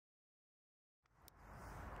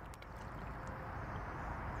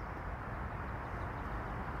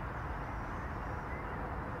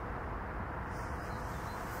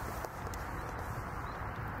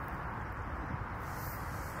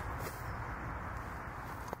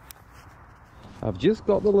I've just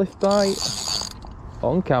got the lift bite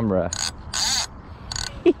on camera.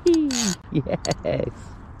 Yes!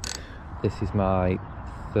 This is my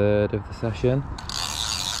third of the session.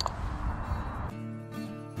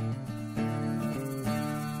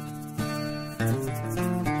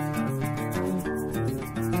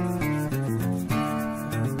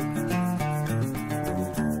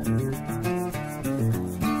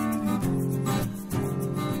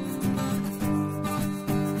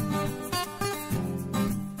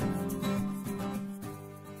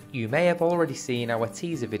 You may have already seen our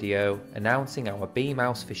teaser video announcing our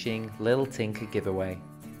BeeMouse Fishing Lil Tinker giveaway.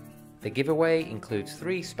 The giveaway includes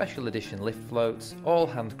 3 special edition lift floats, all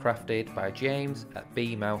handcrafted by James at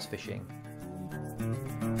BeeMouse Fishing.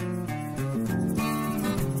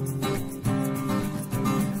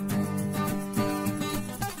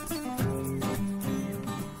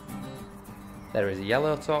 There is a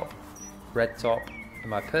yellow top, red top, and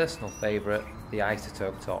my personal favourite, the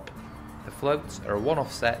isotope top. The floats are a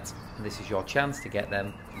one-off set, and this is your chance to get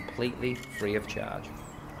them completely free of charge.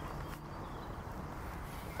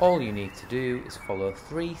 All you need to do is follow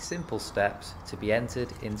 3 simple steps to be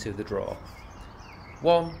entered into the draw.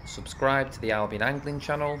 1. Subscribe to the Albion Angling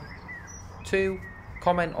channel. 2.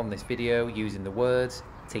 Comment on this video using the words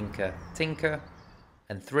Tinca Tinker.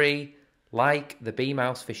 And 3. Like the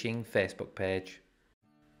BeeMouse Fishing Facebook page.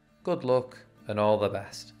 Good luck and all the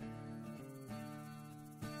best.